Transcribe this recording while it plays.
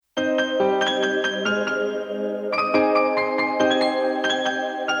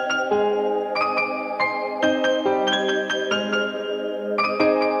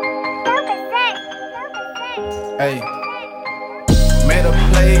Hey, made a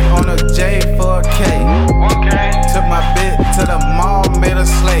play on a J for a K. Took my bitch to the mall, made a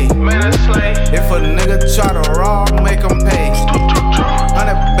slay. If a nigga try to rob, make him pay.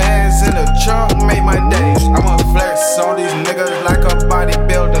 100 bands in the trunk, make my day. I'ma flex on these niggas like a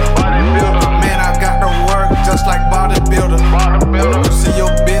bodybuilder. Man, I got to work just like bodybuilder. You see your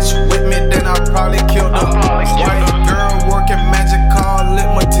bitch with me, then I probably killed her. White girl working magic, call it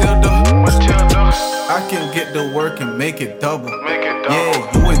Matilda. I can get to work and make it double.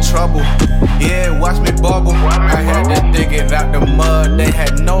 Yeah, you in trouble. Yeah, watch me bubble. I had to dig it out the mud, they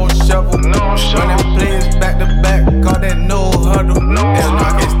had no shovel. Running plays back to back, call that no huddle. Hell no,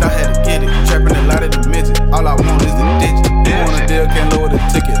 I can't stop, had to get it. Trapping a lot of the midget, all I want is the digit. You want a deal, can't lower the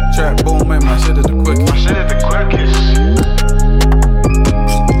ticket. Trap boom, man, my shit is the quickest.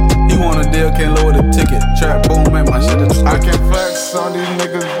 You want a deal, can't lower the ticket. Trap boom, man, my shit is the quickest. I can flex on these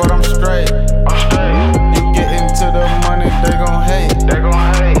niggas, but I'm straight. You get into the money, they gon' hate.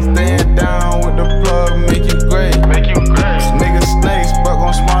 Staying down with the plug, make you great. Niggas snakes, but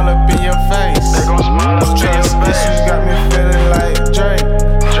gon' smile up in your face. Trust issues got me feeling like Drake.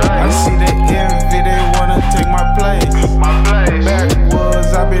 I see the envy, they wanna take my place.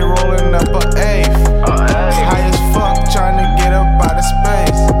 Backwoods, I be rolling up a eighth. High as fuck, tryna get up out of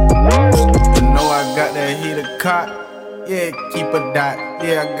space. You know I got that heater caught. Yeah, keep a dot.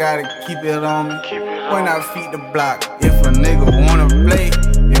 Yeah, I gotta keep it on me when I feed the block. If a nigga wanna play,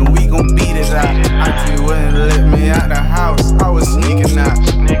 then we gon' beat it out. Auntie wouldn't let me out the house, I was sneaking out.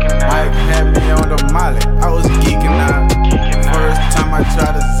 Mike had me on the molly, I was geeking out. First time I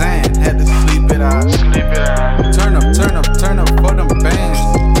tried a Zan, had to sleep it out. Turn up for them bands.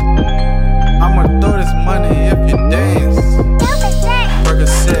 I'ma throw this money if you dance.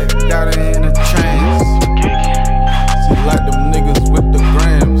 Percocet, got her in a trance. She like them niggas with the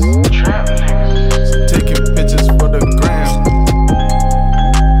grams. She taking pictures for the gram.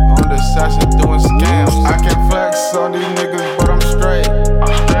 On the side, she doing scams. I can flex on these niggas, but I'm straight.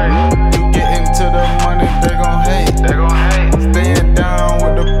 You get into the money, they gon' hate. Staying down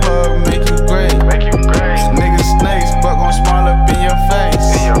with the plug, make you great. Niggas snakes, but gon' smile up in your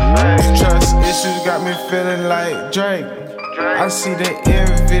face. Trust issues got me feeling like Drake. I see the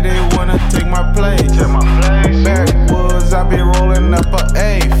envy, they wanna take my place. Backwoods, I be rolling up a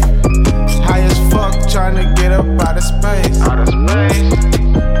eighth. High as fuck, tryna get up out of space.